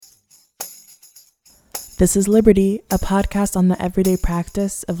This is Liberty, a podcast on the everyday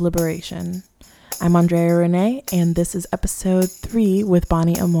practice of liberation. I'm Andrea Renee, and this is episode 3 with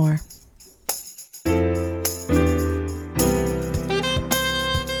Bani Amor.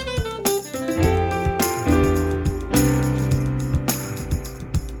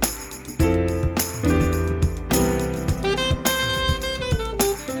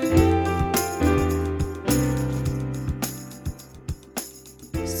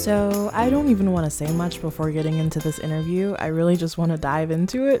 So I don't even want to say much before getting into this interview. I really just want to dive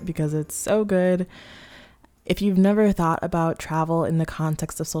into it because it's so good. If you've never thought about travel in the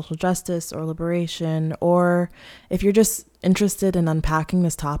context of social justice or liberation, or if you're just interested in unpacking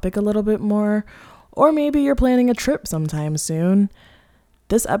this topic a little bit more, or maybe you're planning a trip sometime soon,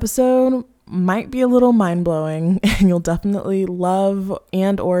 this episode might be a little mind-blowing and you'll definitely love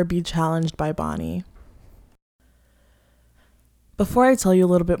and or be challenged by Bani. Before I tell you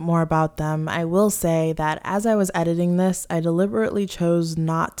a little bit more about them, I will say that as I was editing this, I deliberately chose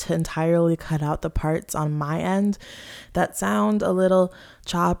not to entirely cut out the parts on my end that sound a little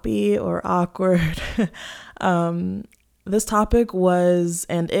choppy or awkward. This topic was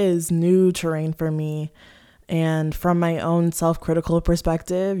and is new terrain for me, and from my own self-critical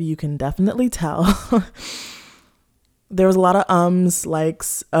perspective, you can definitely tell. There was a lot of ums,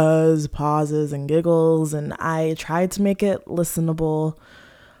 likes, uhs, pauses, and giggles, and I tried to make it listenable,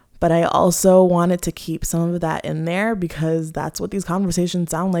 but I also wanted to keep some of that in there because that's what these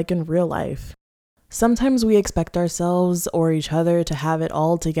conversations sound like in real life. Sometimes we expect ourselves or each other to have it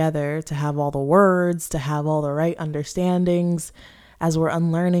all together, to have all the words, to have all the right understandings, as we're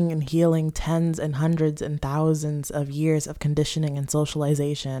unlearning and healing tens and hundreds and thousands of years of conditioning and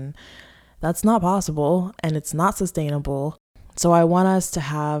socialization. That's not possible, and it's not sustainable. So I want us to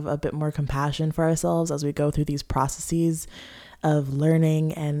have a bit more compassion for ourselves as we go through these processes of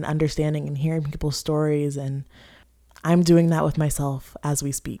learning and understanding and hearing people's stories, and I'm doing that with myself as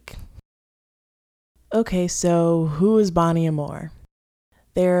we speak. Okay, so who is Bani Amor?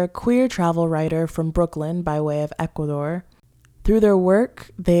 They're a queer travel writer from Brooklyn by way of Ecuador. Through their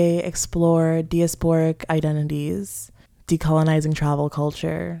work, they explore diasporic identities, decolonizing travel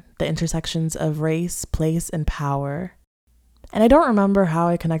culture, the intersections of race, place, and power. And I don't remember how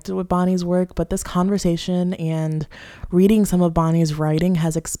I connected with Bani's work, but this conversation and reading some of Bani's writing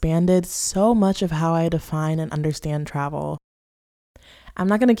has expanded so much of how I define and understand travel. I'm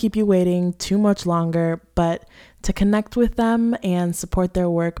not going to keep you waiting too much longer, but to connect with them and support their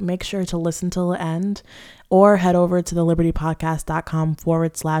work, make sure to listen till the end or head over to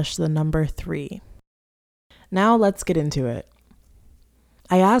thelibertypodcast.com/3. Now let's get into it.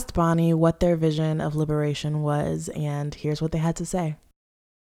 I asked Bani what their vision of liberation was, and here's what they had to say.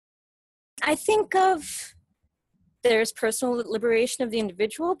 I think there's personal liberation of the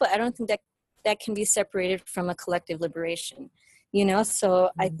individual, but I don't think that can be separated from a collective liberation, So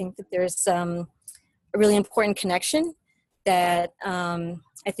I think that there's a really important connection that I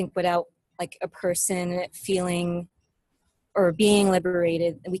think without like a person feeling or being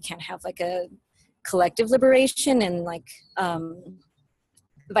liberated, we can't have like a collective liberation and like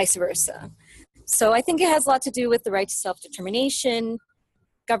vice versa. So I think it has a lot to do with the right to self-determination,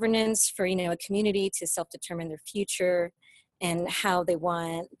 governance for, a community to self-determine their future and how they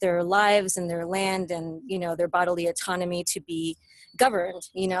want their lives and their land and, their bodily autonomy to be governed,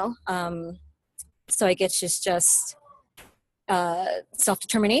 So I guess it's just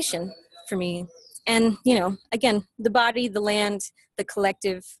self-determination for me. And, again, the body, the land, the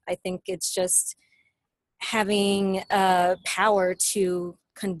collective, I think it's just having power to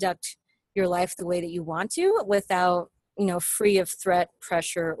conduct your life the way that you want to without, free of threat,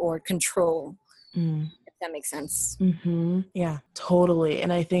 pressure, or control. If that makes sense. Mm-hmm. Yeah, totally.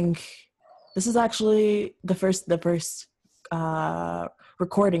 And I think this is actually the first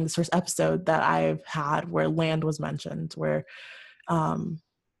recording, this first episode that I've had where land was mentioned, where at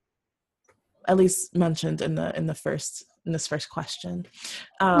least mentioned in this first question,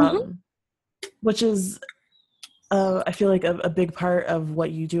 which is I feel like a big part of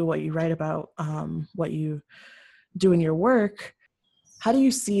what you do, what you write about, what you do in your work. How do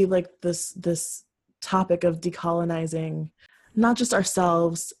you see like this topic of decolonizing, not just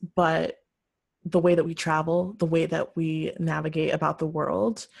ourselves, but the way that we travel, the way that we navigate about the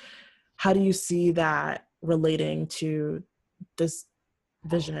world? How do you see that relating to this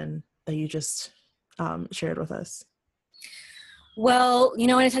vision that you just shared with us? Well,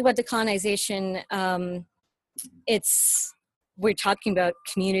 when I talk about decolonization, we're talking about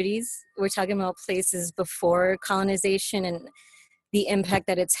communities. We're talking about places before colonization and the impact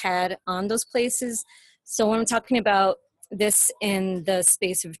that it's had on those places. So when I'm talking about this in the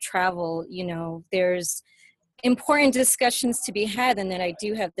space of travel, you know, there's important discussions to be had, and that I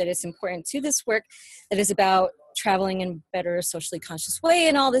do have that is important to this work, that is about traveling in a better socially conscious way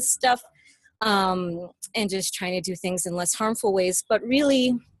and all this stuff, and just trying to do things in less harmful ways. But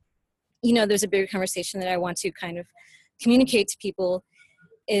really, you know, there's a bigger conversation that I want to kind of communicate to people,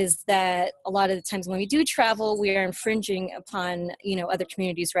 is that a lot of the times when we do travel, we are infringing upon, you know, other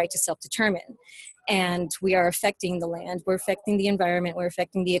communities' right to self-determine. And we are affecting the land, we're affecting the environment, we're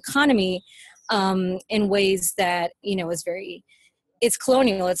affecting the economy, in ways that, you know, is very, it's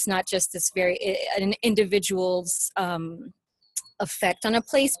colonial. It's not just this very, an individual's effect on a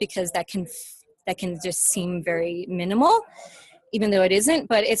place, because that can just seem very minimal, even though it isn't.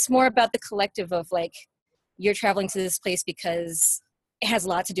 But it's more about the collective of, like, you're traveling to this place because it has a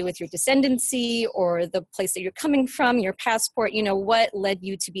lot to do with your descendancy or the place that you're coming from, your passport, you know, what led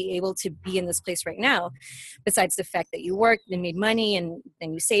you to be able to be in this place right now, besides the fact that you worked and made money and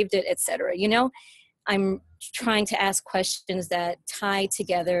then you saved it, etc. You know, I'm trying to ask questions that tie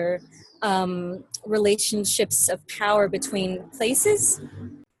together relationships of power between places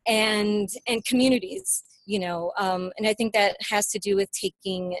and communities, you know, and I think that has to do with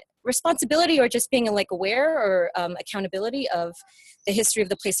taking responsibility, or just being like aware, or accountability of the history of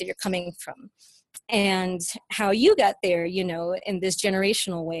the place that you're coming from and how you got there, you know, in this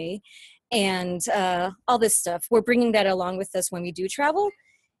generational way, and all this stuff. We're bringing that along with us when we do travel.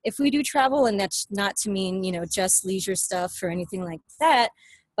 If we do travel, and that's not to mean, you know, just leisure stuff or anything like that,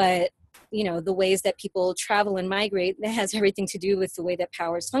 but, you know, the ways that people travel and migrate, that has everything to do with the way that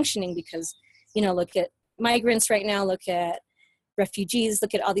power is functioning. Because, you know, look at migrants right now, look at refugees,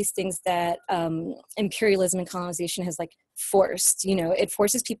 look at all these things that imperialism and colonization has, like, forced. You know, it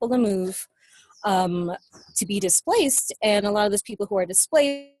forces people to move, to be displaced, and a lot of those people who are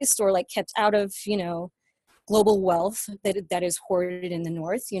displaced, or like kept out of, you know, global wealth that is hoarded in the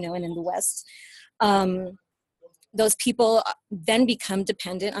north, you know, and in the west, those people then become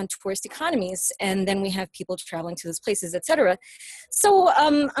dependent on tourist economies, and then we have people traveling to those places, etc. So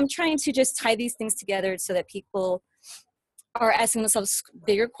I'm trying to just tie these things together so that people are asking themselves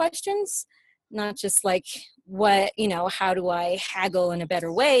bigger questions, not just like, what, you know, how do I haggle in a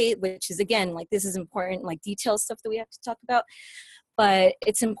better way, which is, again, like, this is important, like, detail stuff that we have to talk about. But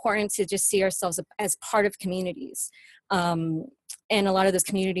it's important to just see ourselves as part of communities. And a lot of those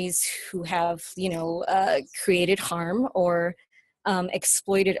communities who have, you know, created harm or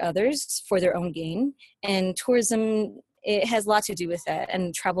exploited others for their own gain. And tourism, it has a lot to do with that,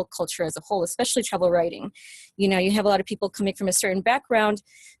 and travel culture as a whole, especially travel writing. You know, you have a lot of people coming from a certain background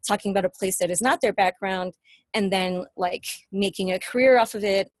talking about a place that is not their background, and then, like, making a career off of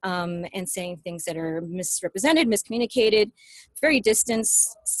it, and saying things that are misrepresented, miscommunicated, very distant,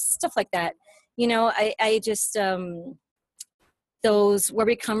 stuff like that. You know, I just, those, where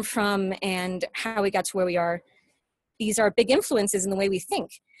we come from and how we got to where we are, these are big influences in the way we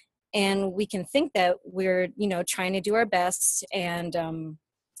think. And we can think that we're, you know, trying to do our best and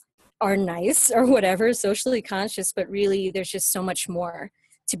are nice or whatever, socially conscious, but really there's just so much more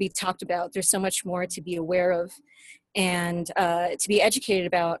to be talked about. There's so much more to be aware of, and to be educated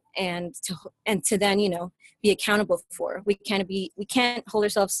about, and to then, you know, be accountable for. We can't hold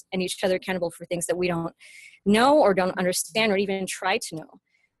ourselves and each other accountable for things that we don't know or don't understand or even try to know.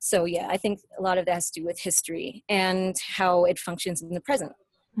 So yeah, I think a lot of that has to do with history and how it functions in the present.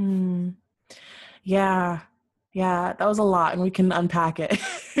 Mm. Yeah. Yeah, that was a lot, and we can unpack it.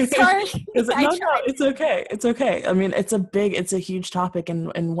 Sorry, I No, tried. it's okay. It's okay. I mean, it's a huge topic,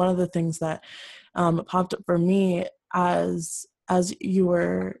 and one of the things that popped up for me as you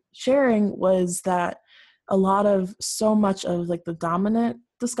were sharing was that so much of, like, the dominant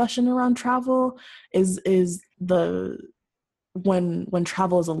discussion around travel is the when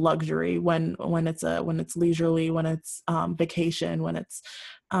travel is a luxury, when it's leisurely, when it's vacation, when it's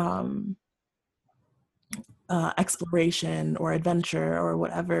um, exploration or adventure or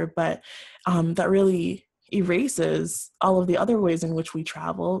whatever, but that really erases all of the other ways in which we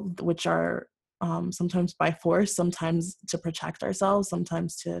travel, which are sometimes by force, sometimes to protect ourselves,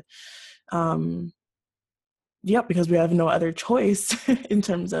 sometimes to, because we have no other choice in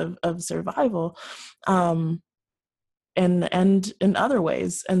terms of survival, and in other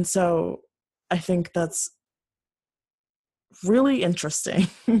ways. And so I think that's really interesting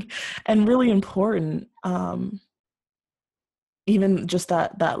and really important. Even just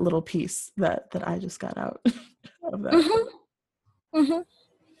that little piece that I just got out of that. Mm-hmm. Mm-hmm.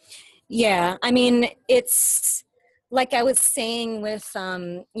 Yeah, I mean, it's like I was saying with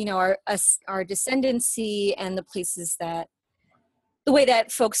you know, our descendancy and the places that, the way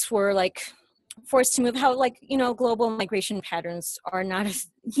that folks were, like, forced to move, how like, you know, global migration patterns are not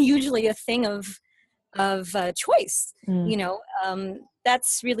usually a thing of choice. Mm. You know,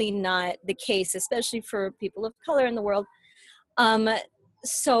 that's really not the case, especially for people of color in the world. Um,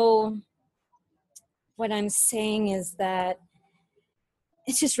 so what I'm saying is that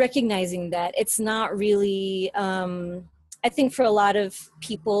it's just recognizing that it's not really. I think for a lot of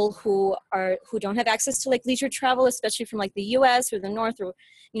people who don't have access to like leisure travel, especially from like the U.S. or the North or,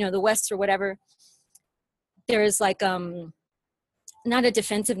 you know, the West or whatever, there's like not a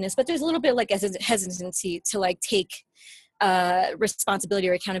defensiveness, but there's a little bit like hesitancy to like take responsibility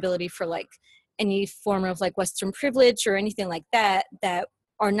or accountability for like any form of like Western privilege or anything like that that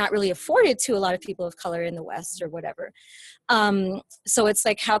are not really afforded to a lot of people of color in the West or whatever. So it's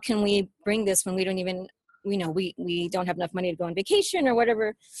like, how can we bring this when we don't even, you know, we don't have enough money to go on vacation or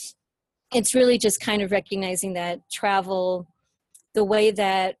whatever. It's really just kind of recognizing that travel, the way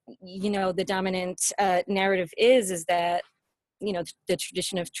that, you know, the dominant narrative is that, you know, the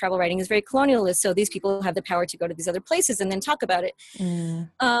tradition of travel writing is very colonialist, so these people have the power to go to these other places and then talk about it. Mm.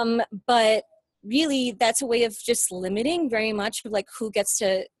 But really that's a way of just limiting very much like who gets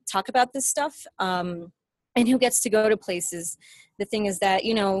to talk about this stuff, and who gets to go to places. The thing is that,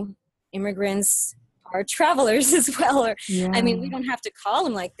 you know, immigrants are travelers as well, or I mean, we Yeah. don't have to call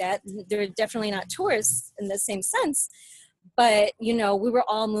them like that, they're definitely not tourists in the same sense, but you know, we were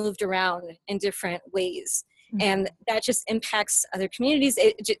all moved around in different ways, Mm. and that just impacts other communities.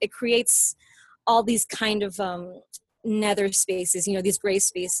 It creates all these kind of nether spaces, you know, these gray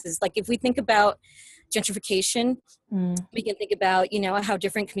spaces. Like if we think about gentrification, Mm. we can think about, you know, how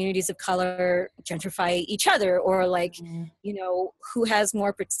different communities of color gentrify each other, or like, Mm. you know, who has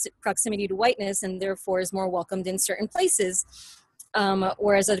more proximity to whiteness and therefore is more welcomed in certain places,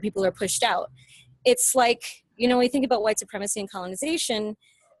 whereas other people are pushed out. It's like, you know, when we think about white supremacy and colonization,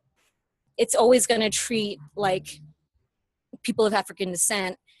 it's always going to treat like people of African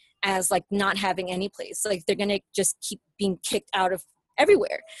descent as like not having any place. Like they're going to just keep being kicked out of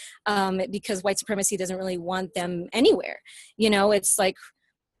everywhere, because white supremacy doesn't really want them anywhere. You know, it's like,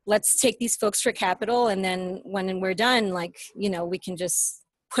 let's take these folks for capital, and then when we're done, like, you know, we can just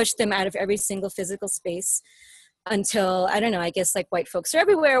push them out of every single physical space until, I don't know, I guess like white folks are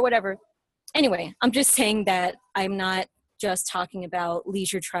everywhere or whatever. Anyway, I'm just saying that I'm not just talking about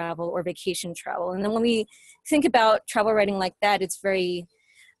leisure travel or vacation travel. And then when we think about travel writing like that, it's very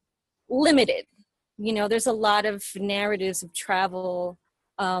limited. You know, there's a lot of narratives of travel,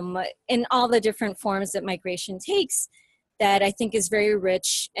 in all the different forms that migration takes, that I think is very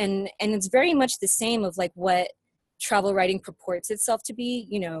rich, and it's very much the same of like what travel writing purports itself to be.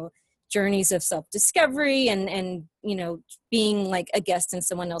 You know, journeys of self-discovery, and you know, being like a guest in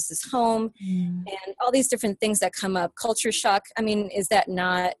someone else's home, Mm. and all these different things that come up. Culture shock, I mean, is that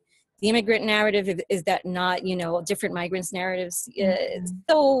not the immigrant narrative? Is that not, you know, different migrants narratives? Mm.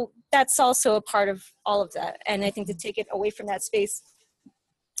 So that's also a part of all of that, and I think to take it away from that space,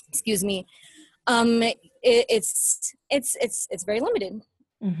 excuse me, it's very limited.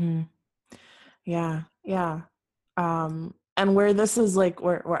 Mm-hmm. Yeah. Yeah. And where this is like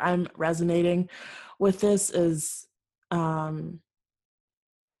where I'm resonating with this is, I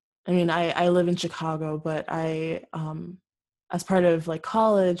mean, I live in Chicago, but as part of like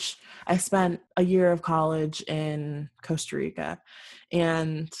college, I spent a year of college in Costa Rica.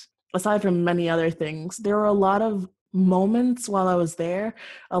 And aside from many other things, there were a lot of moments while I was there,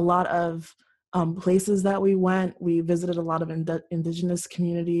 a lot of places that we went. We visited a lot of indigenous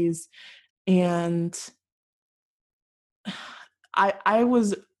communities. And I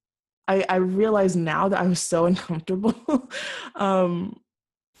was, I realize now that I was so uncomfortable. um,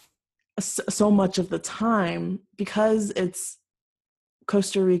 so much of the time because it's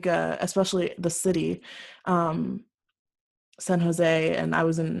Costa Rica, especially the city, um, San Jose, and I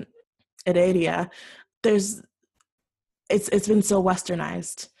was in Heredia. There's it's been so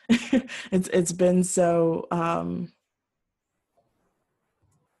westernized. It's been so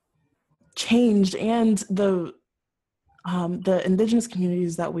changed, and the indigenous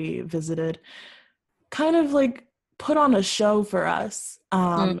communities that we visited kind of like put on a show for us,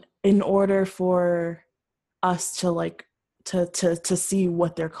 Mm. in order for us to like to see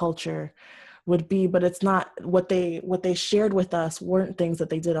what their culture would be. But it's not what they shared with us weren't things that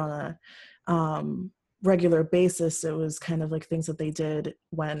they did on a regular basis. It was kind of like things that they did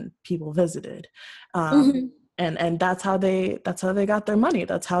when people visited, Mm-hmm. and that's how they got their money.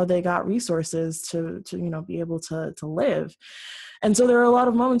 That's how they got resources to be able to live. And so there were a lot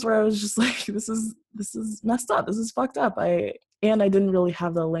of moments where I was just like, this is messed up, this is fucked up. I didn't really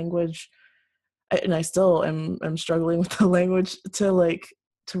have the language, and I still am struggling with the language to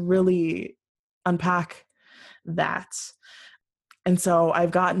really unpack that. And so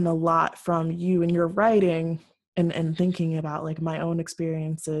I've gotten a lot from you and your writing and thinking about like my own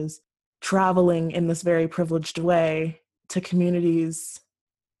experiences traveling in this very privileged way to communities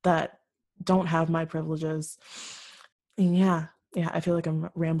that don't have my privileges. And yeah, I feel like I'm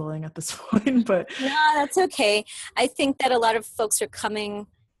rambling at this point, but No, that's okay. I think that a lot of folks are coming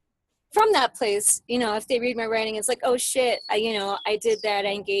from that place. You know, if they read my writing, it's like, oh shit, I did that, I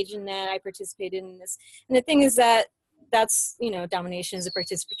engaged in that, I participated in this. And the thing is that that's, domination is a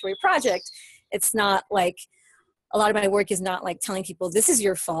participatory project. It's not like, a lot of my work is not like telling people this is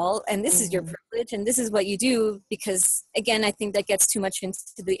your fault and this is your privilege and this is what you do, because again, I think that gets too much into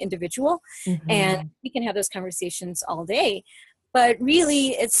the individual, and we can have those conversations all day, but really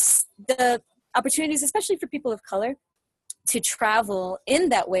it's the opportunities, especially for people of color, to travel in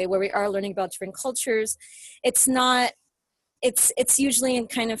that way where we are learning about different cultures. It's not, it's usually in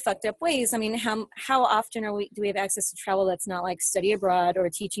kind of fucked up ways. I mean, how often do we have access to travel that's not like study abroad or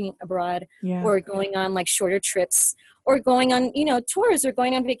teaching abroad, or going on like shorter trips, or going on tours, or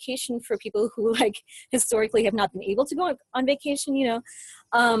going on vacation for people who like historically have not been able to go on vacation.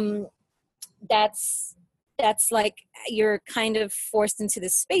 That's like you're kind of forced into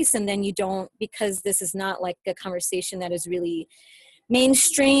this space, and then you don't, because this is not like a conversation that is really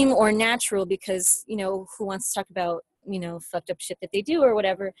mainstream or natural, because who wants to talk about fucked up shit that they do or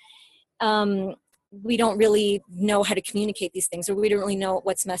whatever. We don't really know how to communicate these things, or we don't really know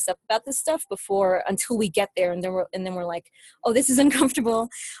what's messed up about this stuff until we get there, and then we're like, oh, this is uncomfortable,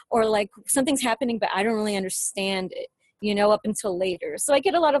 or like something's happening but I don't really understand it, up until later. So I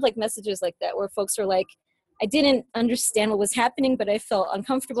get a lot of like messages like that where folks are like, I didn't understand what was happening, but I felt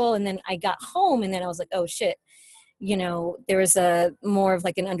uncomfortable, and then I got home and then I was like, oh shit, there was a more of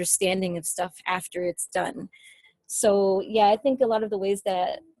like an understanding of stuff after it's done. So yeah, I think a lot of the ways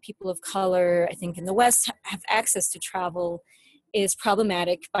that people of color, I think in the West, have access to travel is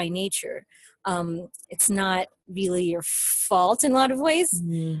problematic by nature. It's not really your fault in a lot of ways.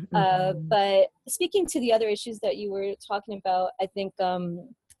 But speaking to the other issues that you were talking about, I think,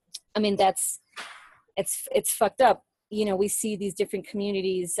 it's fucked up. We see these different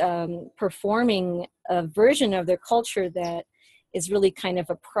communities performing a version of their culture that is really kind of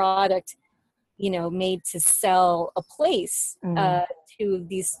a product, made to sell a place to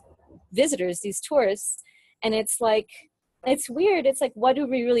these visitors, these tourists. And it's like, it's weird. It's like, what do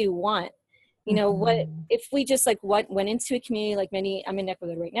we really want? What if we just like went into a community, like I'm in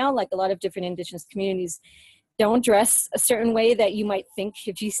Ecuador right now, like a lot of different indigenous communities don't dress a certain way that you might think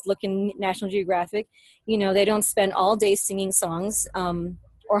if you look in National Geographic. They don't spend all day singing songs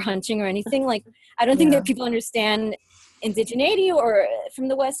or hunting or anything. Like, I don't think that people understand indigeneity or from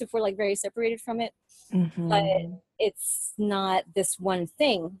the West, if we're like very separated from it. But it's not this one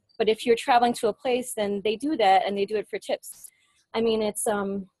thing. But if you're traveling to a place, then they do that, and they do it for tips. I mean, it's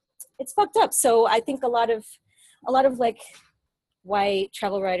fucked up. So I think a lot of like white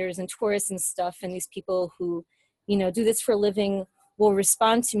travel writers and tourists and stuff, and these people who do this for a living, will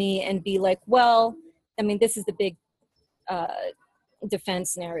respond to me and be like, well, I mean, this is the big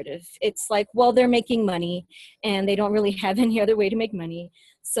defense narrative. It's like, well, they're making money and they don't really have any other way to make money,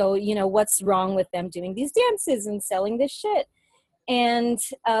 so what's wrong with them doing these dances and selling this shit? And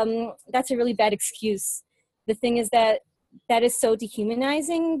that's a really bad excuse. The thing is that is so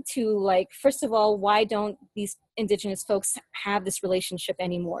dehumanizing to, like, first of all, why don't these indigenous folks have this relationship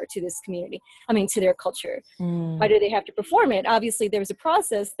anymore to this community? I mean, to their culture. Why do they have to perform it? Obviously, there was a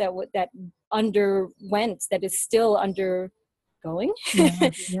process that underwent, that is still undergoing.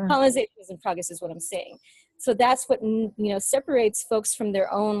 Colonization is in progress, is what I'm saying. So that's what separates folks from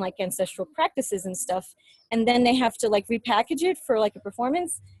their own like ancestral practices and stuff, and then they have to like repackage it for like a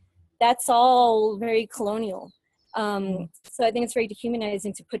performance. That's all very colonial. So I think it's very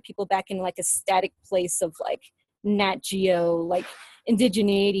dehumanizing to put people back in like a static place of like Nat Geo, like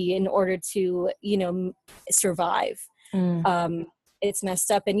indigeneity, in order to survive. It's messed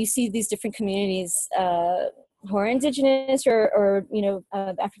up, and you see these different communities who are indigenous or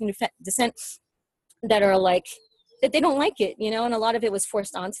African descent, that are like, that they don't like it, and a lot of it was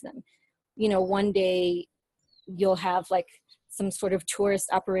forced onto them. One day you'll have like some sort of tourist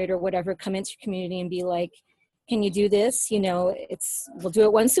operator, whatever, come into your community and be like, can you do this? We'll do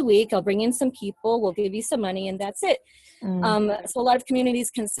it once a week. I'll bring in some people. We'll give you some money, and that's it. So a lot of communities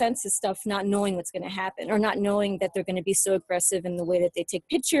consent to stuff not knowing what's going to happen, or not knowing that they're going to be so aggressive in the way that they take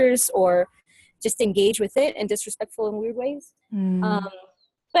pictures, or just engage with it and disrespectful in weird ways.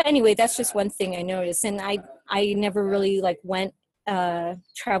 But anyway, that's just one thing I noticed. And I never really like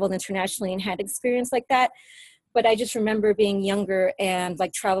traveled internationally and had experience like that. but I just remember being younger and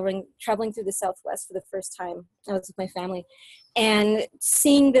like traveling through the Southwest for the first time. I was with my family and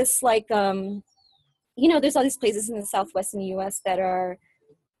seeing this like, there's all these places in the Southwest in the US that are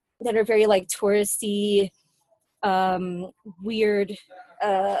very like touristy, weird,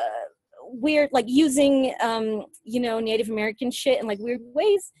 uh, like using, Native American shit in like weird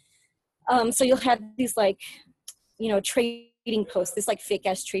ways. So you'll have these like, trading posts, this like fake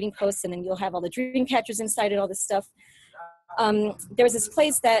ass trading posts, and then you'll have all the dream catchers inside and all this stuff. There was this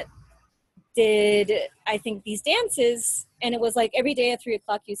place that did, I think, these dances, and it was like every day at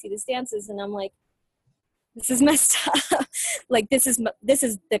 3:00 you see these dances, and I'm like, this is messed up. Like this is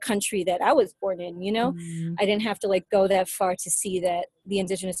the country that I was born in. Mm. I didn't have to like go that far to see that the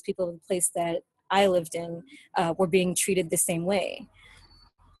indigenous people of the place that I lived in were being treated the same way.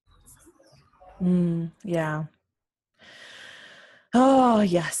 Yeah. Oh,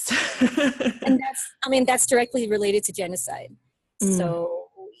 yes. And that's directly related to genocide. So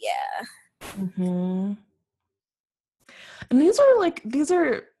yeah. Mm-hmm. And these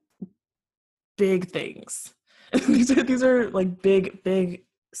are big things. these are like big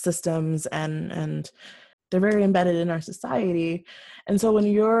systems, and they're very embedded in our society. And so when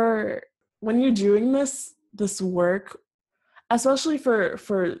you're doing this work, especially for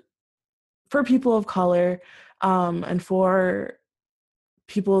people of color, and for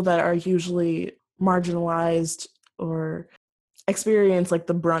people that are usually marginalized or experience like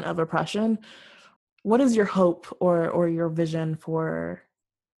the brunt of oppression, what is your hope or your vision for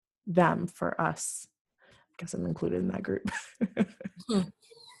them, for us? I guess I'm included in that group.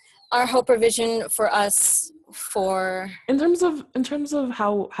 Our hope or vision for us for in terms of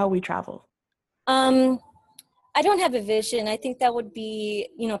how we travel. I don't have a vision. I think that would be,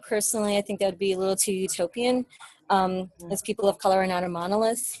 personally, I think that would be a little too utopian. As people of color are not a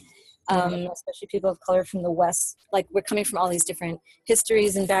monolith, especially people of color from the West. Like, we're coming from all these different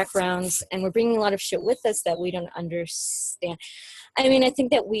histories and backgrounds, and we're bringing a lot of shit with us that we don't understand. I mean, I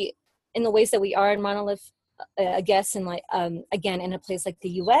think that we, in the ways that we are in monolith, I guess, and like, again, in a place like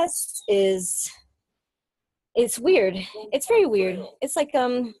the U.S. it's weird. It's very weird. It's like,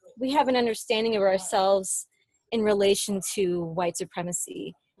 we have an understanding of ourselves in relation to white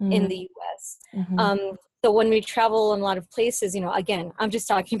supremacy in the U.S. So when we travel in a lot of places, again, I'm just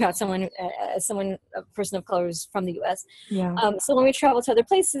talking about a person of color who's from the U.S. Yeah. So when we travel to other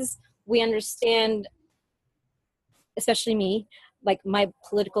places, we understand, especially me, like my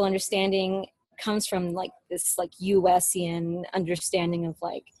political understanding comes from like this like U.S.ian understanding of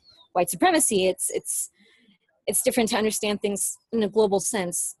like white supremacy. It's different to understand things in a global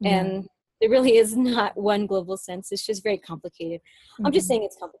sense, and there really is not one global sense. It's just very complicated. I'm just saying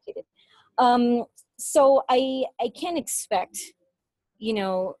it's complicated. So I can't expect,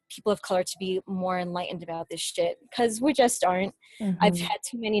 people of color to be more enlightened about this shit, because we just aren't. I've had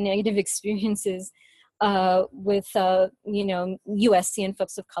too many negative experiences with, USC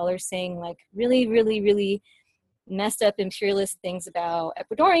folks of color saying like really, really, really messed up imperialist things about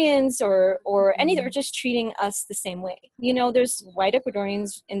Ecuadorians or any that are just treating us the same way. There's white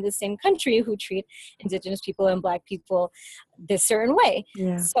Ecuadorians in the same country who treat indigenous people and black people this certain way.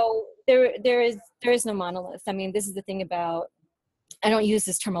 Yeah. So there is no monolith. I mean, this is the thing about, I don't use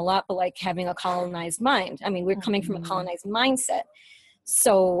this term a lot, but like having a colonized mind. I mean, we're coming from a colonized mindset.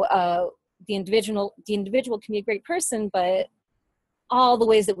 So the individual can be a great person, but all the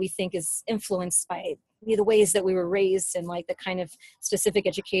ways that we think is influenced by the ways that we were raised and like the kind of specific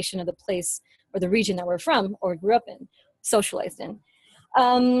education of the place or the region that we're from or grew up in, socialized in.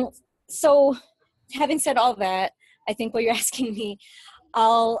 So having said all that, I think what you're asking me,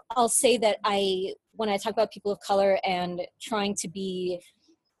 I'll say that when I talk about people of color and trying to be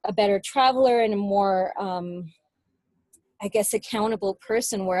a better traveler and a more, I guess, accountable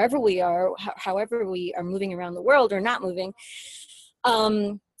person wherever we are, however we are moving around the world or not moving,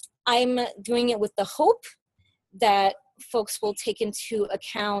 I'm doing it with the hope that folks will take into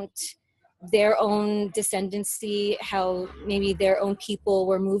account their own descendancy, how maybe their own people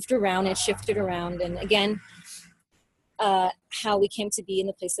were moved around and shifted around, and again, how we came to be in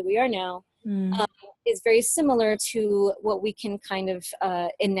the place that we are now is very similar to what we can kind of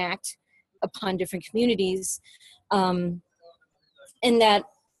enact upon different communities, and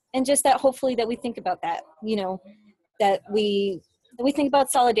just that hopefully that we think about that, that we think about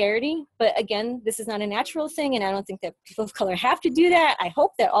solidarity. But again, this is not a natural thing, and I don't think that people of color have to do that. I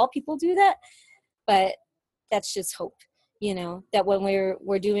hope that all people do that, but that's just hope, that when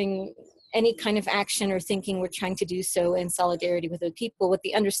we're doing any kind of action or thinking, we're trying to do so in solidarity with other people, with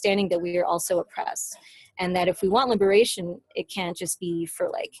the understanding that we are also oppressed, and that if we want liberation, it can't just be for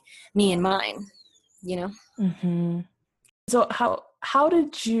like me and mine. you know? Mm-hmm. So how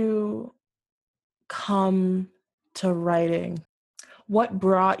did you come to writing? What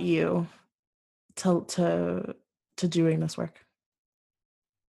brought you to doing this work?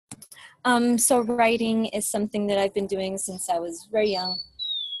 So writing is something that I've been doing since I was very young.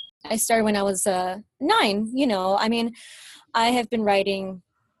 I started when I was 9, you know. I mean, I have been writing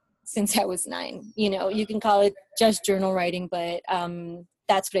since I was 9. You know, you can call it just journal writing, but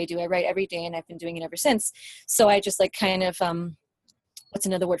that's what I do. I write every day, and I've been doing it ever since. So I just like kind of what's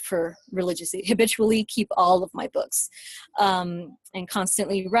another word for religiously? Habitually keep all of my books and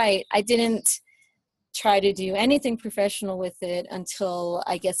constantly write. I didn't try to do anything professional with it until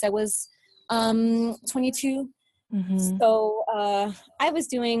I guess I was 22. Mm-hmm. So I was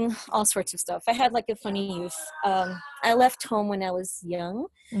doing all sorts of stuff. I had like a funny youth. I left home when I was young.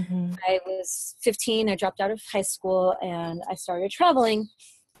 Mm-hmm. I was 15. I dropped out of high school and I started traveling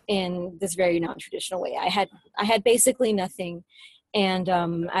in this very non-traditional way. I had basically nothing, and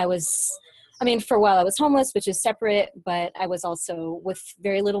I mean, for a while I was homeless, which is separate, but I was also with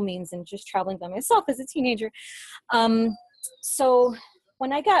very little means and just traveling by myself as a teenager. Um, so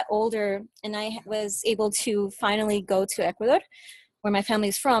when I got older and I was able to finally go to Ecuador, where my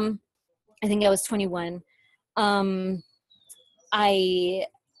family's from, I think I was 21. Um, I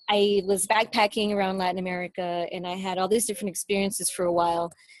I was backpacking around Latin America, and I had all these different experiences for a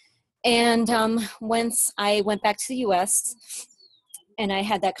while. And once I went back to the U.S. and I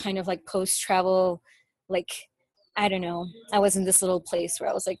had that kind of like post-travel, like, I don't know, I was in this little place where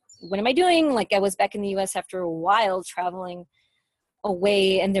I was like, what am I doing? Like, I was back in the U.S. after a while traveling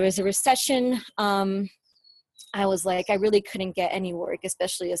away, and there was a recession. I was like, I really couldn't get any work,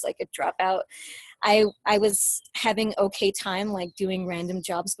 especially as like a dropout. I was having okay time like doing random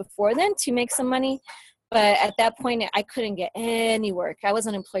jobs before then to make some money, but at that point I couldn't get any work. I was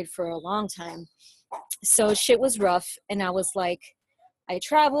unemployed for a long time, so shit was rough. And I was like, I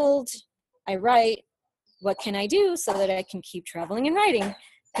traveled, I write. What can I do so that I can keep traveling and writing?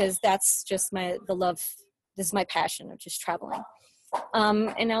 Because that's just the love. This is my passion of just traveling.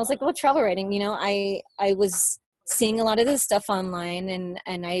 And I was like, well, travel writing. You know, I was seeing a lot of this stuff online,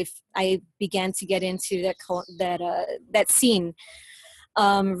 and I began to get into that scene.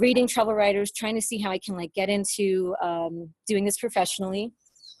 Reading travel writers, trying to see how I can like get into doing this professionally,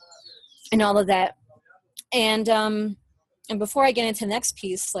 and all of that. And before I get into the next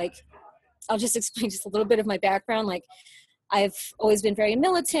piece, like, I'll just explain just a little bit of my background. Like, I've always been very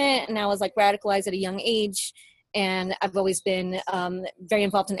militant, and I was like radicalized at a young age. And I've always been very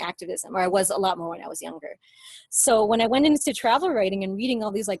involved in activism, or I was a lot more when I was younger. So when I went into travel writing and reading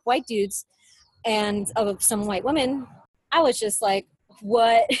all these like white dudes and of some white women, I was just like,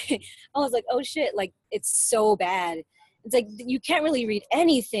 what? I was like, oh shit, like it's so bad. It's like you can't really read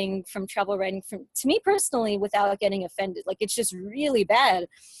anything from travel writing from to me personally without getting offended. Like it's just really bad.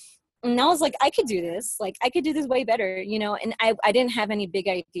 And I was like, I could do this. Like I could do this way better, you know. And I didn't have any big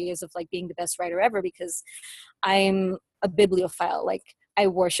ideas of like being the best writer ever, because I'm a bibliophile. Like I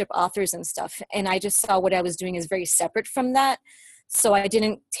worship authors and stuff. And I just saw what I was doing as very separate from that. So I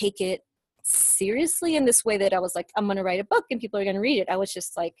didn't take it seriously in this way that I was like, I'm going to write a book and people are going to read it. I was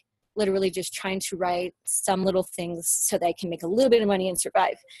just like literally just trying to write some little things so that I can make a little bit of money and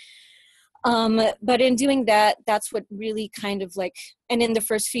survive. But in doing that, that's what really kind of like, and in the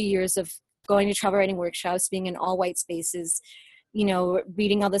first few years of going to travel writing workshops, being in all white spaces, you know,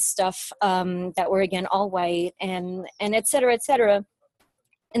 reading all this stuff that were again all white, and et cetera, et cetera.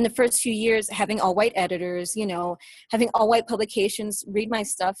 In the first few years, having all white editors, you know, having all white publications read my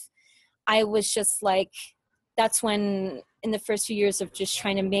stuff, I was just like, that's when in the first few years of just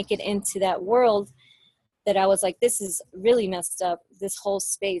trying to make it into that world, that I was like, this is really messed up, this whole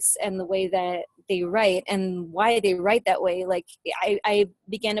space and the way that they write and why they write that way. Like I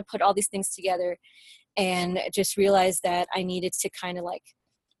began to put all these things together and just realized that I needed to kind of like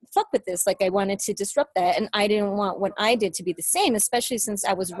fuck with this. Like I wanted to disrupt that, and I didn't want what I did to be the same, especially since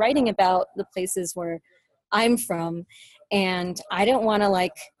I was writing about the places where I'm from, and I didn't want to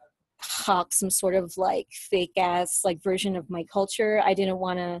like hawk some sort of like fake ass like version of my culture. I didn't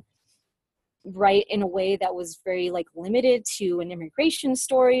want to write in a way that was very like limited to an immigration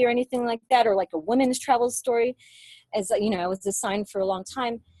story or anything like that, or like a women's travel story. As you know, I was assigned for a long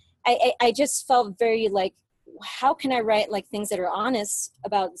time. I just felt very like, how can I write like things that are honest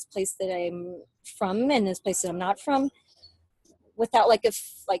about this place that I'm from and this place that I'm not from, without like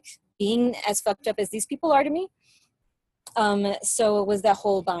like being as fucked up as these people are to me. So it was that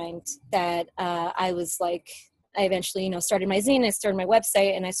whole bind that I was like, I eventually, you know, started my zine, I started my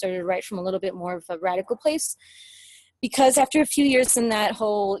website, and I started to write from a little bit more of a radical place. because after a few years in that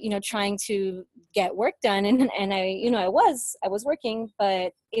whole, trying to get work done, and I was working,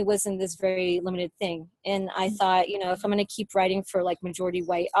 but it wasn't this very limited thing. And I thought, if I'm going to keep writing for like majority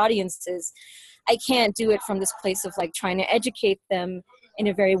white audiences, I can't do it from this place of like trying to educate them in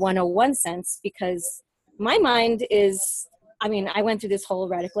a very 101 sense, because my mind is, I went through this whole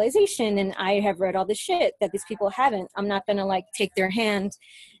radicalization, and I have read all the shit that these people haven't. I'm not going to like take their hand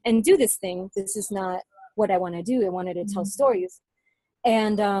and do this thing. This is not what I want to do. I wanted to tell stories.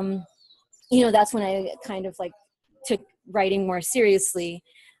 And, that's when I kind of like took writing more seriously.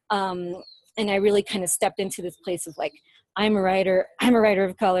 And I really kind of stepped into this place of like, I'm a writer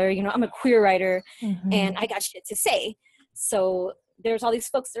of color, I'm a queer writer, and I got shit to say. So there's all these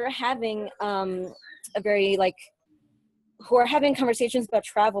folks that are having who are having conversations about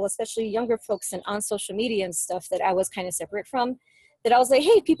travel, especially younger folks and on social media and stuff that I was kind of separate from, that I was like,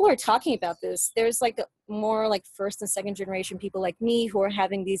 hey, people are talking about this. There's like more like first and second generation people like me who are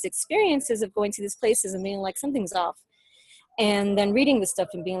having these experiences of going to these places and being like, something's off. And then reading the stuff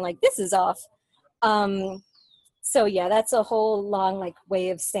and being like, this is off. So yeah, that's a whole long like way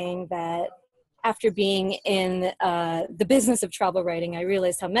of saying that after being in the business of travel writing, I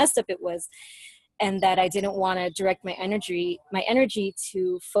realized how messed up it was, and that I didn't want to direct my energy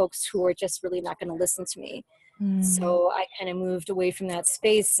to folks who are just really not going to listen to me. So I kind of moved away from that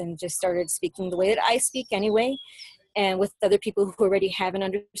space and just started speaking the way that I speak anyway, and with other people who already have an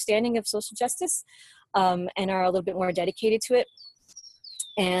understanding of social justice and are a little bit more dedicated to it.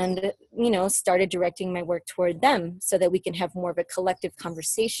 And, started directing my work toward them so that we can have more of a collective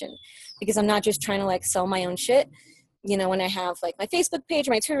conversation, because I'm not just trying to like sell my own shit. When I have like my Facebook page,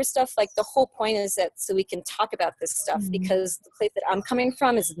 my Twitter stuff, like the whole point is that so we can talk about this stuff, because the place that I'm coming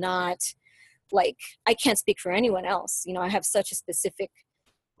from is not like, I can't speak for anyone else. I have such a specific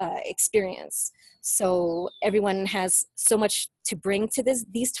experience. So everyone has so much to bring to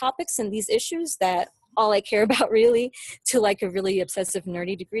these topics and these issues that all I care about really, to like a really obsessive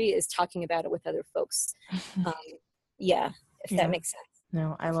nerdy degree, is talking about it with other folks. If that makes sense.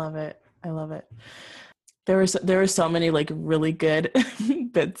 No, I love it. There were so many like really good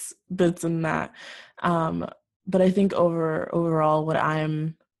bits in that. But I think overall what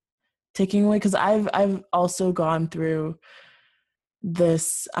I'm taking away, because I've also gone through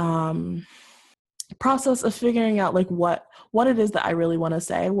this process of figuring out like what it is that I really want to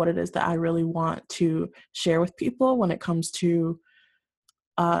say, what it is that I really want to share with people when it comes to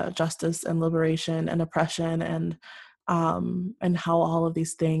justice and liberation and oppression, and how all of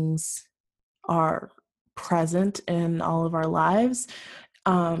these things are present in all of our lives.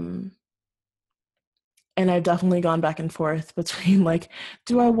 And I've definitely gone back and forth between like,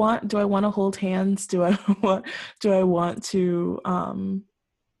 do I want to hold hands? Do I want to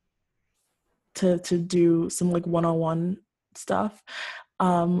do some like one-on-one stuff?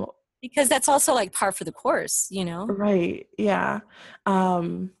 Because that's also like par for the course, Right. Yeah.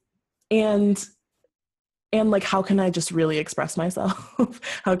 And like, how can I just really express myself?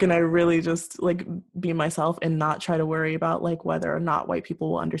 How can I really just like be myself and not try to worry about like whether or not white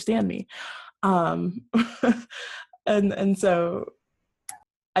people will understand me? And so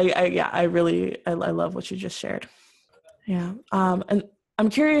I love what you just shared. Yeah. And I'm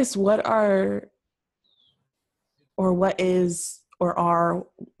curious, what are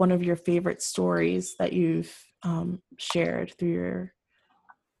one of your favorite stories that you've shared through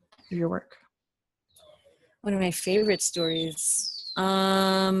your work? One of my favorite stories.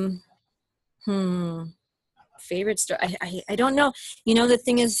 Favorite story. I don't know. The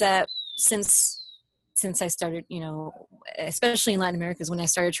thing is that since I started, especially in Latin America, is when I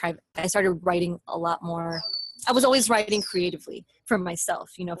started writing a lot more. I was always writing creatively for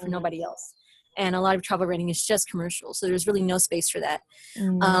myself, for nobody else. And a lot of travel writing is just commercial, so there's really no space for that.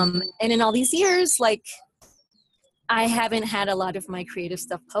 And in all these years, like, I haven't had a lot of my creative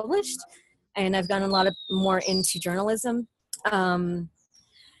stuff published, and I've gone a lot more into journalism.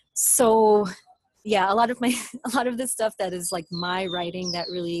 So yeah, a lot of this stuff that is like my writing that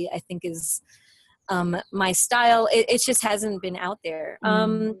really I think is my style, it just hasn't been out there.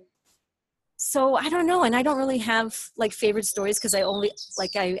 So I don't know, and I don't really have like favorite stories, because I only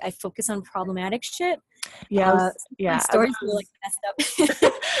like I focus on problematic shit. Yeah, stories were like messed up.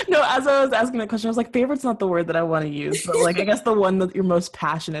 No, as I was asking that question, I was like, favorite's not the word that I want to use, but like I guess the one that you're most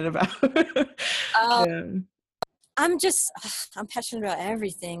passionate about. Yeah. I'm passionate about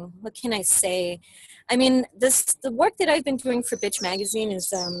everything. What can I say? I mean, the work that I've been doing for Bitch Magazine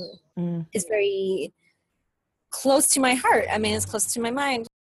is very close to my heart. I mean, it's close to my mind.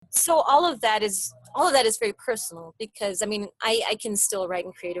 So all of that is very personal, because I mean, I can still write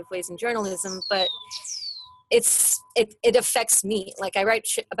in creative ways in journalism, but it affects me. Like I write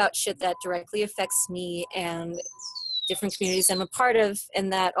about shit that directly affects me and different communities I'm a part of.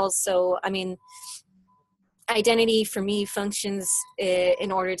 And that also, I mean, identity for me functions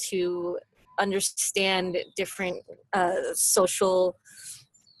in order to understand different social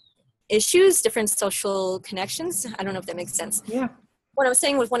issues, different social connections. I don't know if that makes sense. Yeah. What I'm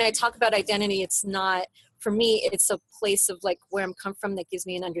saying with when I talk about identity, it's not, for me, it's a place of like where I'm come from that gives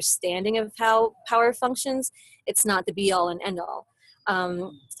me an understanding of how power functions. It's not the be all and end all.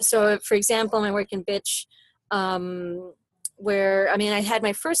 So for example, my work in Bitch, where, I mean, I had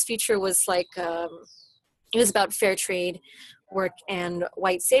my first feature was like, it was about fair trade work and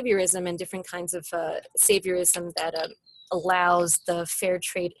white saviorism and different kinds of saviorism that allows the fair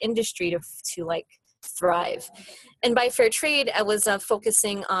trade industry to like thrive. And by fair trade, I was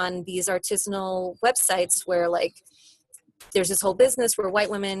focusing on these artisanal websites where like there's this whole business where white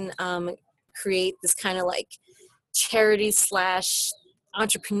women create this kind of like charity /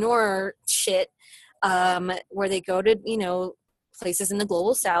 entrepreneur shit, where they go to, you know, places in the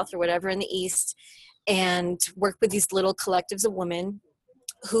global south or whatever in the east and work with these little collectives of women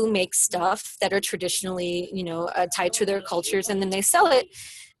who make stuff that are traditionally, you know, tied to their cultures, and then they sell it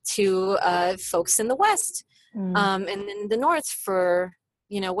to folks in the West and in the North for,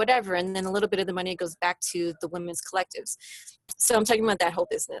 you know, whatever, and then a little bit of the money goes back to the women's collectives. So I'm talking about that whole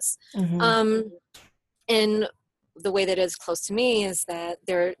business. And the way that is close to me is that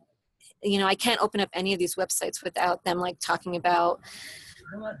they're, you know, I can't open up any of these websites without them like talking about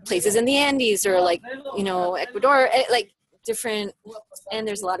places in the Andes or like, you know, Ecuador, like different, and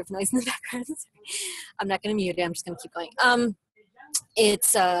there's a lot of noise in the background. I'm not going to mute it. I'm just going to keep going.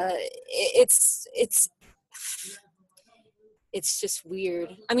 It's just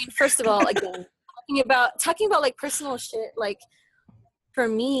weird. I mean, first of all, again, talking about like personal shit, like for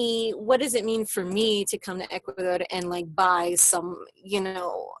me, what does it mean for me to come to Ecuador and like buy some, you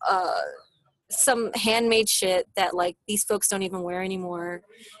know, some handmade shit that like these folks don't even wear anymore?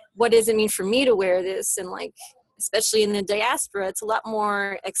 What does it mean for me to wear this? And like, especially in the diaspora, it's a lot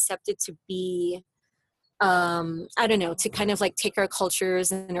more accepted to be, I don't know, to kind of like take our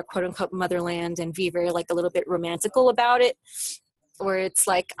cultures and our quote unquote motherland and be very like a little bit romantical about it, where it's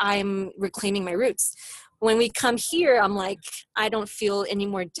like I'm reclaiming my roots. When we come here, I'm like, I don't feel any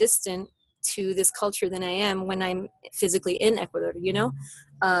more distant to this culture than I am when I'm physically in Ecuador, you know?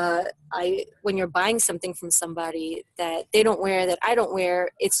 When you're buying something from somebody that they don't wear, that I don't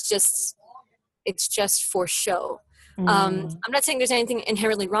wear, it's just for show. I'm not saying there's anything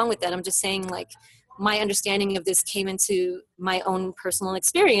inherently wrong with that. I'm just saying like my understanding of this came into my own personal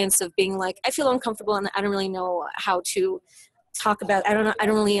experience of being like, I feel uncomfortable and I don't really know how to talk about, I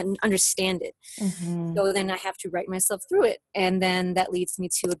don't really understand it. So then I have to write myself through it. And then that leads me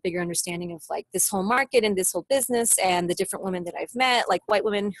to a bigger understanding of like this whole market and this whole business and the different women that I've met, like white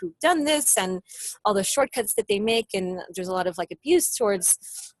women who've done this and all the shortcuts that they make. And there's a lot of like abuse towards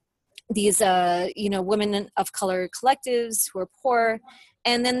these, you know, women of color collectives who are poor.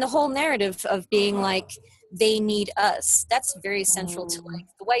 And then the whole narrative of being like, they need us. That's very central to like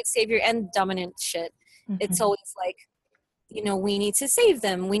the white savior and dominant shit. It's always like, you know, we need to save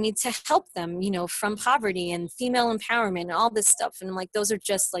them. We need to help them, you know, from poverty and female empowerment and all this stuff. And like, those are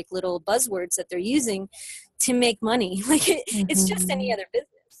just like little buzzwords that they're using to make money. Like it's just any other business.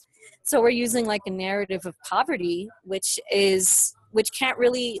 So we're using like a narrative of poverty, which can't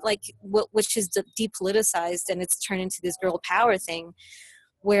really like, which is depoliticized and it's turned into this girl power thing.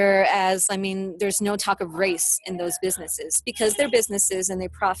 Whereas, I mean, there's no talk of race in those businesses because they're businesses and they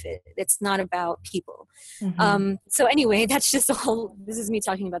profit. It's not about people. So anyway, that's just this is me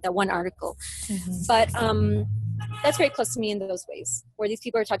talking about that one article. But that's very close to me in those ways, where these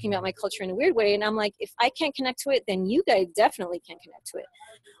people are talking about my culture in a weird way. And I'm like, if I can't connect to it, then you guys definitely can't connect to it.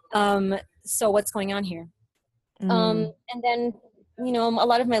 So what's going on here? And then, you know, a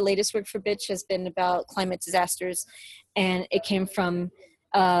lot of my latest work for Bitch has been about climate disasters. And it came from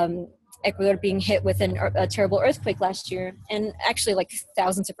Ecuador being hit with a terrible earthquake last year, and actually like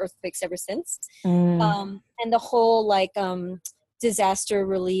thousands of earthquakes ever since. And the whole like disaster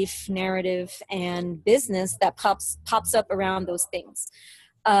relief narrative and business that pops up around those things.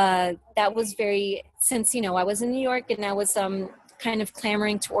 That was since, you know, I was in New York and I was kind of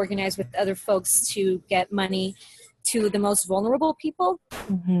clamoring to organize with other folks to get money to the most vulnerable people,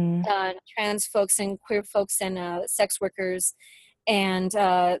 trans folks and queer folks and sex workers and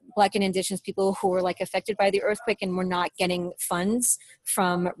Black and Indigenous people who were like affected by the earthquake and were not getting funds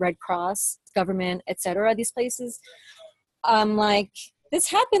from Red Cross, government, etc. These places. Like, this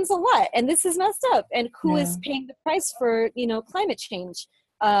happens a lot and this is messed up. And who is paying the price for, you know, climate change?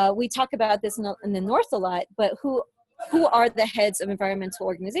 we talk about this in the North a lot, but who are the heads of environmental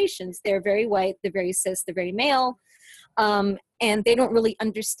organizations? They're very white, they're very cis, they're very male, and they don't really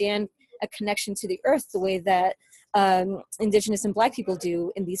understand a connection to the earth the way that Indigenous and Black people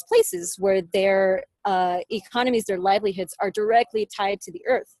do in these places, where their economies, their livelihoods are directly tied to the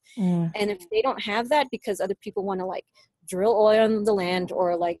earth. And if they don't have that because other people want to like drill oil on the land,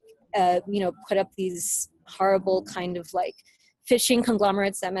 or like put up these horrible kind of like fishing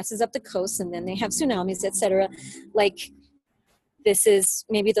conglomerates that messes up the coast, and then they have tsunamis, etc. Like, this is,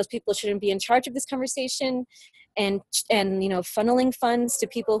 maybe those people shouldn't be in charge of this conversation, and funneling funds to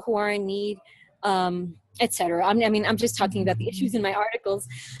people who are in need, etc. I'm just talking about the issues in my articles,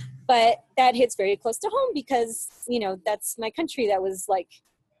 but that hits very close to home because that's my country that was like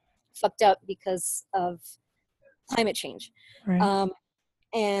fucked up because of climate change. Right.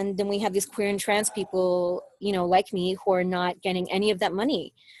 And then we have these queer and trans people, like me, who are not getting any of that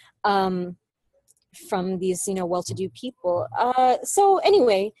money from these, well-to-do people. So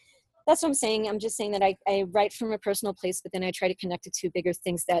anyway, that's what I'm saying. I'm just saying that I write from a personal place, but then I try to connect it to bigger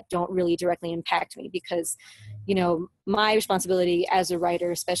things that don't really directly impact me, because, my responsibility as a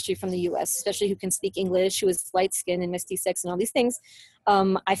writer, especially from the US, especially who can speak English, who is light-skinned and misty sex and all these things,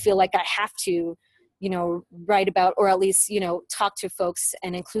 I feel like I have to, write about, or at least, talk to folks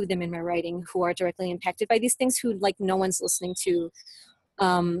and include them in my writing who are directly impacted by these things, who like no one's listening to,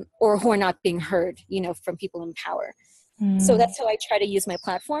 or who are not being heard, from people in power. So that's how I try to use my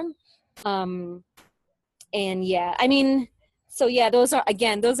platform. And yeah, those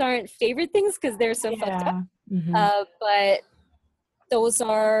aren't favorite things because they're so fucked up. But those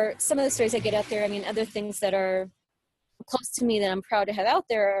are some of the stories I get out there. Other things that are close to me that I'm proud to have out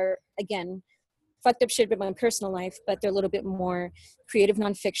there are, again, fucked up shit about my personal life, but they're a little bit more creative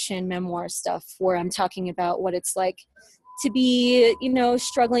nonfiction memoir stuff, where I'm talking about what it's like to be,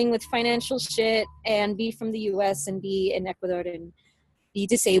 struggling with financial shit and be from the US and be in Ecuador and be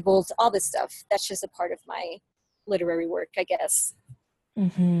disabled, all this stuff. That's just a part of my literary work, I guess.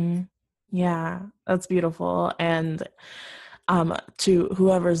 Yeah, that's beautiful. And to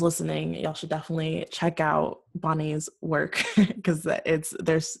whoever's listening, y'all should definitely check out Bani's work because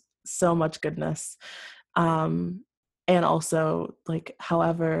there's so much goodness. And also, like,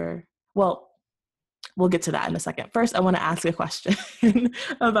 however, well, we'll get to that in a second. First, I want to ask a question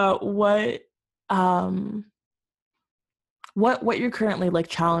about what you're currently like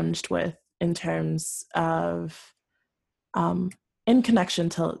challenged with in terms of in connection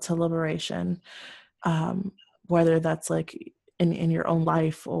to liberation, whether that's like in your own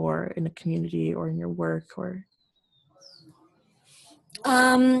life or in a community or in your work or.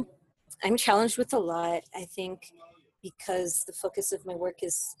 I'm challenged with a lot, I think, because the focus of my work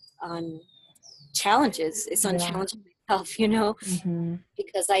is on challenges. It's on challenging myself,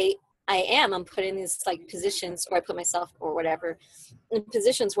 because I'm put in these like positions, or I put myself or whatever in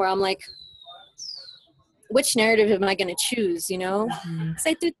positions where I'm like, which narrative am I going to choose, Because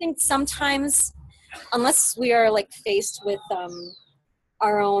I do think sometimes, unless we are like faced with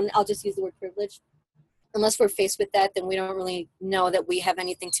our own, I'll just use the word privilege, unless we're faced with that, then we don't really know that we have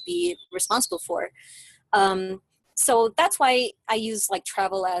anything to be responsible for. So that's why I use like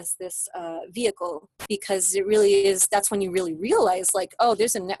travel as this vehicle, because it really is, that's when you really realize like, oh,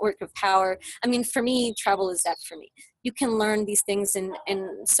 there's a network of power. For me, travel is that for me. You can learn these things in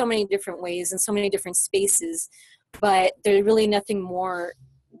so many different ways, in so many different spaces, but there's really nothing more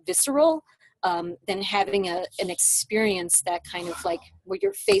visceral than having an experience that kind of like, where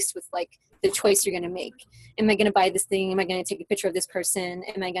you're faced with like the choice you're going to make. Am I going to buy this thing? Am I going to take a picture of this person?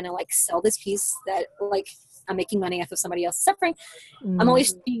 Am I going to like sell this piece that like I'm making money off of somebody else suffering? I'm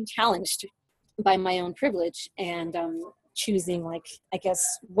always being challenged by my own privilege and choosing like, I guess,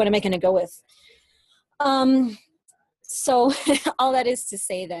 what am I going to go with? So all that is to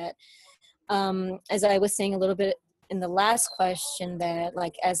say that, as I was saying a little bit in the last question, that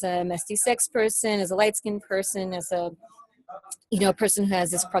like as a mesty sex person, as a light-skinned person, as a person who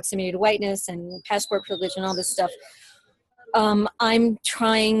has this proximity to whiteness and passport privilege and all this stuff, I'm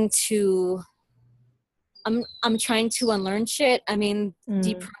trying to unlearn shit.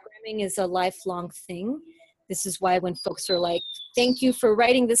 Deprogramming is a lifelong thing. This is why when folks are like, thank you for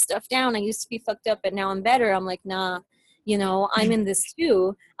writing this stuff down, I used to be fucked up but now I'm better, I'm like, nah, I'm in this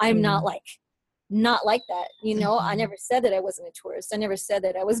too. I'm not like that, I never said that I wasn't a tourist. I never said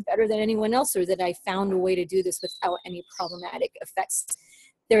that I was better than anyone else, or that I found a way to do this without any problematic effects.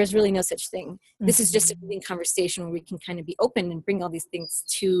 There is really no such thing. This is just a moving conversation where we can kind of be open and bring all these things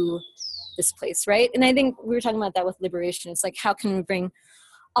to this place, right? And I think we were talking about that with liberation. It's like, how can we bring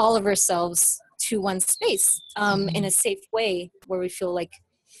all of ourselves to one space in a safe way where we feel like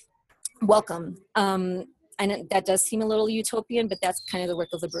welcome. And that does seem a little utopian, but that's kind of the work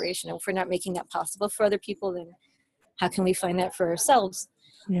of liberation. And if we're not making that possible for other people, then how can we find that for ourselves?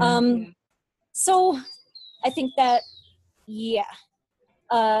 Yeah. So I think that, yeah,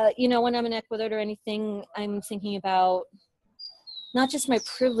 when I'm in Ecuador or anything, I'm thinking about not just my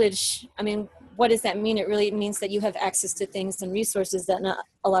privilege. I mean, what does that mean? It really means that you have access to things and resources that not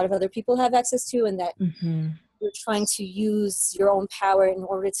a lot of other people have access to, and that you're trying to use your own power in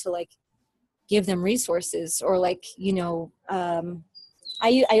order to like give them resources, or like, I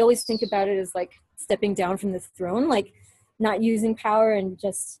always think about it as like stepping down from the throne, like not using power and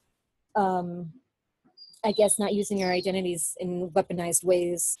just, I guess, not using our identities in weaponized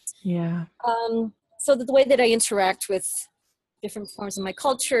ways. Yeah. So the way that I interact with different forms of my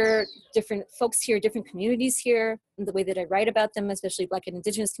culture, different folks here, different communities here, and the way that I write about them, especially Black and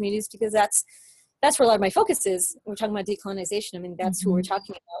Indigenous communities, because that's where a lot of my focus is. We're talking about decolonization. I mean, that's who we're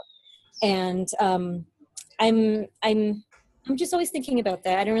talking about. And I'm just always thinking about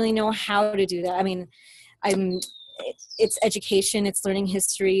that. I don't really know how to do that. I mean, it's education, it's learning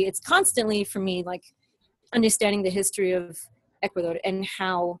history. It's constantly, for me, like understanding the history of Ecuador and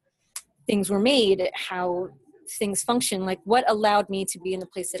how things were made, how things function, like what allowed me to be in the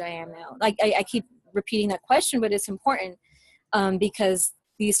place that I am now. Like I keep repeating that question, but it's important because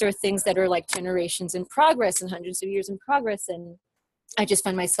these are things that are like generations in progress and hundreds of years in progress. And I just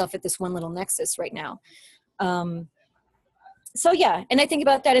find myself at this one little nexus right now. So yeah, and I think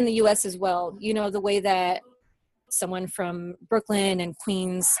about that in the US as well. The way that someone from Brooklyn and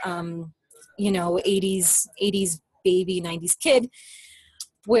Queens, 80s baby, 90s kid,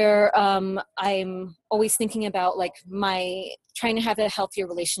 where I'm always thinking about like trying to have a healthier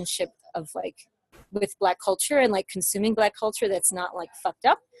relationship of like with Black culture and like consuming Black culture that's not like fucked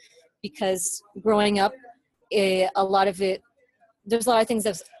up, because growing up, a lot of it, there's a lot of things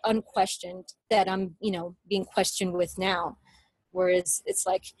that's unquestioned that I'm being questioned with now, whereas it's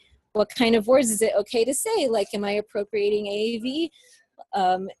like, what kind of words is it okay to say? Like, am I appropriating AAV?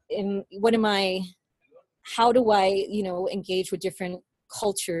 How do I engage with different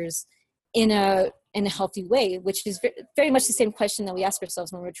cultures in a healthy way, which is very much the same question that we ask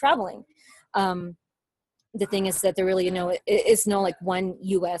ourselves when we're traveling. The thing is that there really is no like one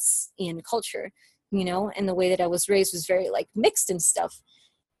US in culture, and the way that I was raised was very like mixed and stuff.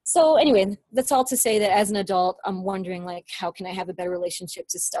 So anyway, that's all to say that as an adult, I'm wondering like, how can I have a better relationship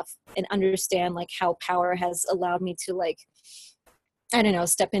to stuff and understand like how power has allowed me to like, I don't know,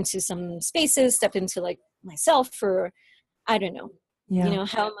 step into some spaces, step into like myself, or I don't know. Yeah.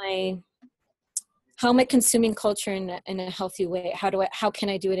 How am I consuming culture in a healthy way? How can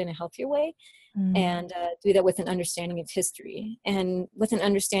I do it in a healthier way? And do that with an understanding of history and with an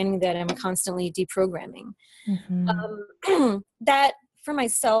understanding that I'm constantly deprogramming. That for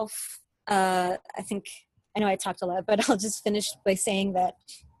myself, I think, I know I talked a lot, but I'll just finish by saying that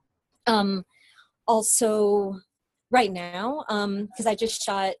also right now, because I just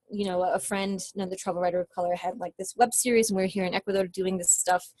shot, a friend, another travel writer of color, had like this web series, and we're here in Ecuador doing this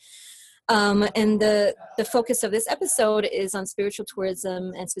stuff. And the focus of this episode is on spiritual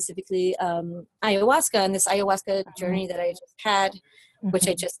tourism and specifically ayahuasca, and this ayahuasca journey that I just had, which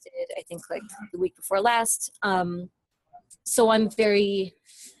I just did, I think like the week before last. So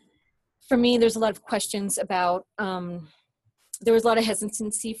for me, there's a lot of questions about, there was a lot of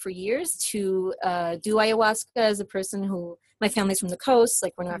hesitancy for years to do ayahuasca as a person who, my family's from the coast,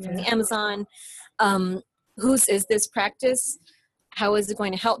 like we're not from the Amazon. Whose is this practice? How is it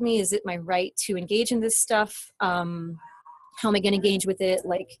going to help me? Is it my right to engage in this stuff? How am I going to engage with it?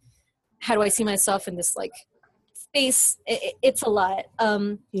 Like, how do I see myself in this like space? It's a lot.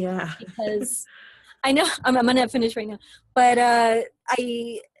 Because I know I'm going to finish right now, but as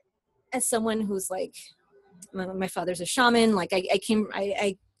someone who's like, my father's a shaman. Like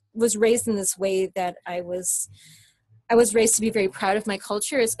I was raised in this way that I was raised to be very proud of my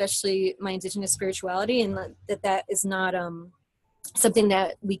culture, especially my indigenous spirituality, and that is not something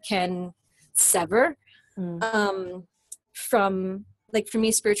that we can sever from. Like for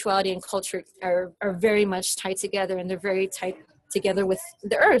me, spirituality and culture are very much tied together, and they're very tied together with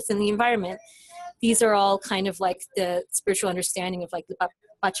the earth and the environment. These are all kind of like the spiritual understanding of like the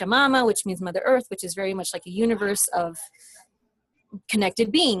Pachamama, which means Mother Earth, which is very much like a universe of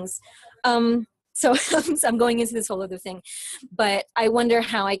connected beings. So I'm going into this whole other thing, but I wonder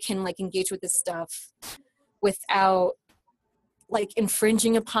how I can like engage with this stuff without like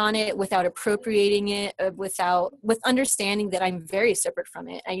infringing upon it, without appropriating it, with understanding that I'm very separate from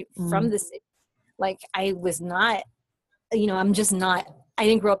it. From this, like I was not, I'm just not. I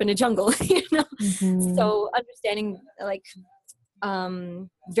didn't grow up in a jungle, So understanding like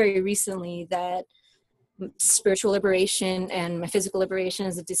very recently that spiritual liberation and my physical liberation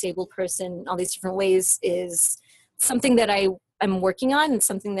as a disabled person, all these different ways, is something that I'm working on and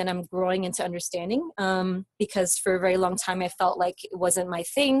something that I'm growing into understanding, because for a very long time I felt like it wasn't my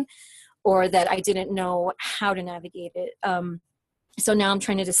thing, or that I didn't know how to navigate it. So now I'm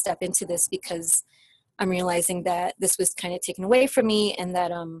trying to just step into this because I'm realizing that this was kind of taken away from me, and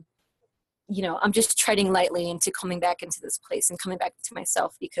that I'm just treading lightly into coming back into this place and coming back to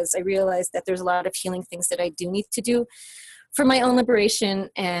myself, because I realized that there's a lot of healing things that I do need to do for my own liberation.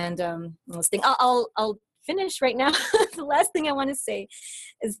 And this thing, I'll finish right now. The last thing I want to say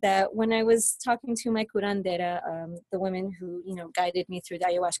is that when I was talking to my curandera, the woman who guided me through the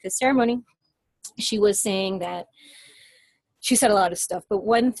ayahuasca ceremony, she was saying that she said a lot of stuff, but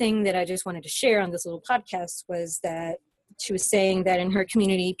one thing that I just wanted to share on this little podcast was that she was saying that in her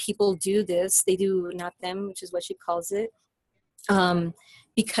community, people do this. They do not them, which is what she calls it,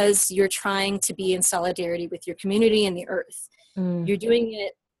 because you're trying to be in solidarity with your community and the earth. You're doing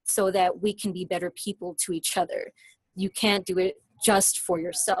it so that we can be better people to each other. You can't do it just for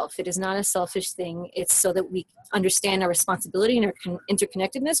yourself. It is not a selfish thing. It's so that we understand our responsibility and our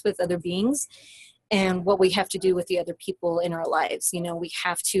interconnectedness with other beings, and what we have to do with the other people in our lives. We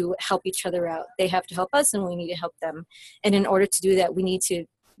have to help each other out. They have to help us, and we need to help them. And in order to do that, we need to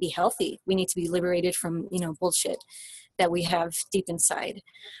be healthy. We need to be liberated from, bullshit that we have deep inside,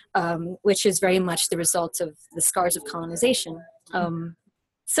 which is very much the result of the scars of colonization.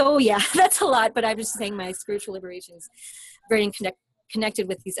 So yeah, that's a lot, but I'm just saying my spiritual liberation is very connected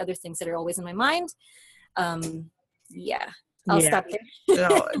with these other things that are always in my mind. Yeah. I'll stop there.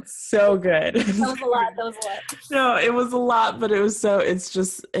 No, it's so good. That was a lot. No, it was a lot, but it's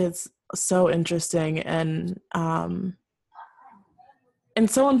so interesting and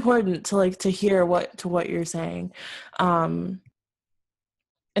so important to hear what you're saying. And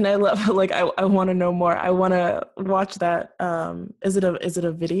I love, I want to know more. I want to watch that. Is it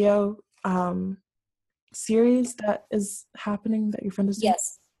a video series that is happening that your friend is doing?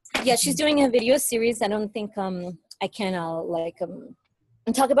 Yes. Yeah, she's doing a video series. I don't think I can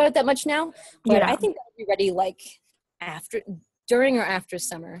talk about it that much now, but I think that'll be ready during or after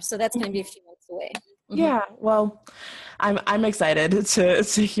summer. So that's going to be a few months away. Mm-hmm. Yeah, well, I'm excited to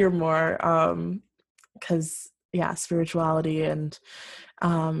hear more, because spirituality and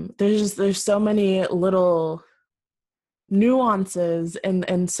there's so many little nuances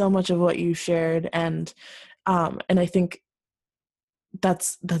and so much of what you shared, and I think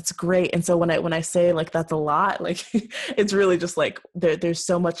that's great. And so when I say that's a lot, it's really just there's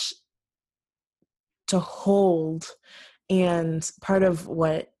so much to hold. And part of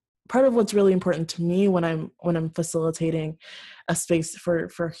what's really important to me when I'm facilitating a space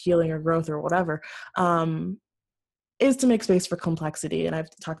for healing or growth or whatever, is to make space for complexity. And I've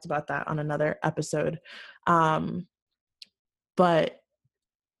talked about that on another episode. But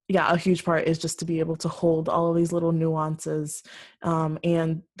yeah, a huge part is just to be able to hold all of these little nuances,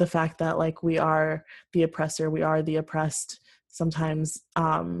 and the fact that we are the oppressor, we are the oppressed sometimes,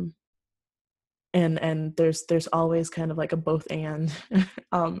 and there's always kind of a both and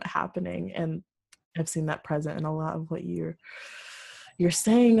happening. And I've seen that present in a lot of what you're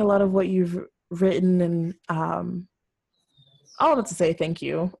saying, a lot of what you've written, and I wanted to say thank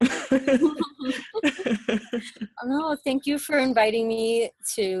you. No, thank you for inviting me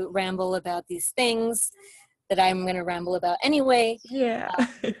to ramble about these things that I'm going to ramble about anyway. Yeah.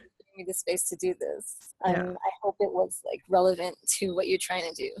 Giving me the space to do this. I hope it was relevant to what you're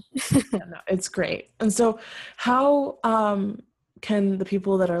trying to do. No, it's great. And so how can the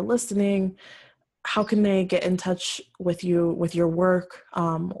people that are listening, how can they get in touch with you, with your work,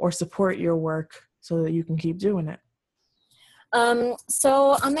 or support your work so that you can keep doing it?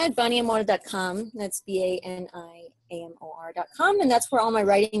 So I'm at baniamor.com. That's BANIAMOR.com. And that's where all my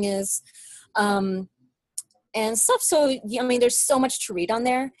writing is, and stuff. So, there's so much to read on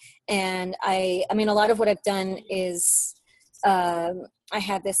there. And a lot of what I've done is, I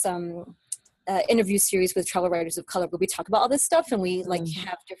have this, interview series with travel writers of color where we talk about all this stuff, and we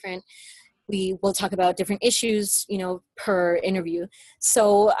we will talk about different issues, per interview.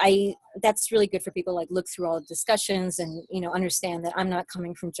 So that's really good for people, look through all the discussions and, understand that I'm not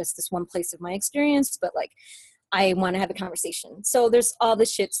coming from just this one place of my experience, but I want to have a conversation. So there's all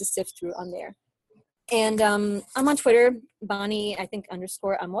this shit to sift through on there. And I'm on Twitter, Bani, I think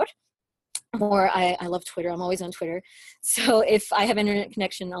 _Amor. I love Twitter. I'm always on Twitter. So if I have internet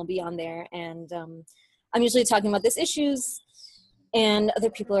connection, I'll be on there. And I'm usually talking about these issues, and other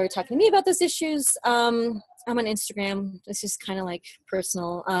people are talking to me about those issues. I'm on Instagram. It's just kind of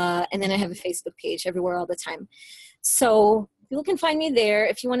personal. And then I have a Facebook page everywhere all the time. So people can find me there.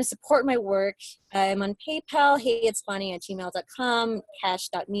 If you want to support my work, I'm on PayPal. Hey, it's Bani@gmail.com,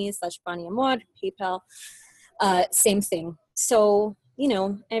 cash.me/Bani Amor, PayPal. Same thing. So,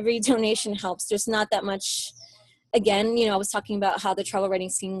 every donation helps. There's not that much. Again, I was talking about how the travel writing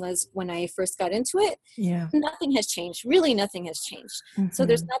scene was when I first got into it. Yeah. Nothing has changed. Really, nothing has changed. So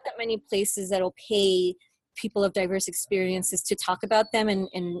there's not that many places that'll pay people of diverse experiences to talk about them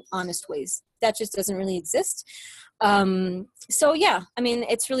in honest ways. That just doesn't really exist. So yeah, I mean,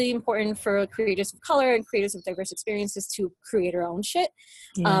 it's really important for creators of color and creators of diverse experiences to create our own shit.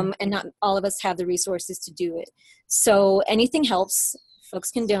 And not all of us have the resources to do it. So anything helps. Folks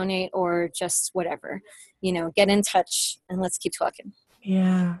can donate or just whatever, get in touch and let's keep talking.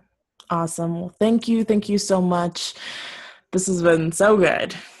 Yeah. Awesome. Well, thank you. Thank you so much. This has been so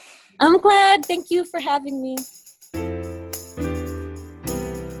good. I'm glad. Thank you for having me.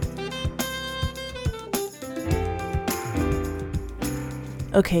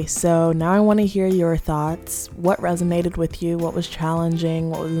 Okay, so now I want to hear your thoughts. What resonated with you? What was challenging?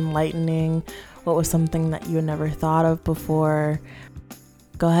 What was enlightening? What was something that you had never thought of before?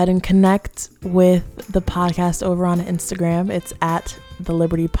 Go ahead and connect with the podcast over on Instagram. It's at the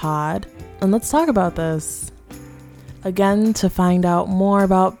Liberty Pod. And let's talk about this. Again, to find out more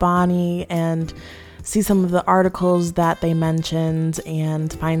about Bani and see some of the articles that they mentioned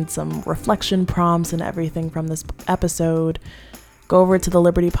and find some reflection prompts and everything from this episode, go over to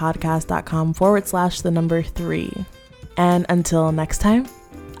thelibertypodcast.com/3. And until next time,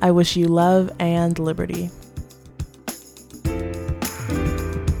 I wish you love and liberty.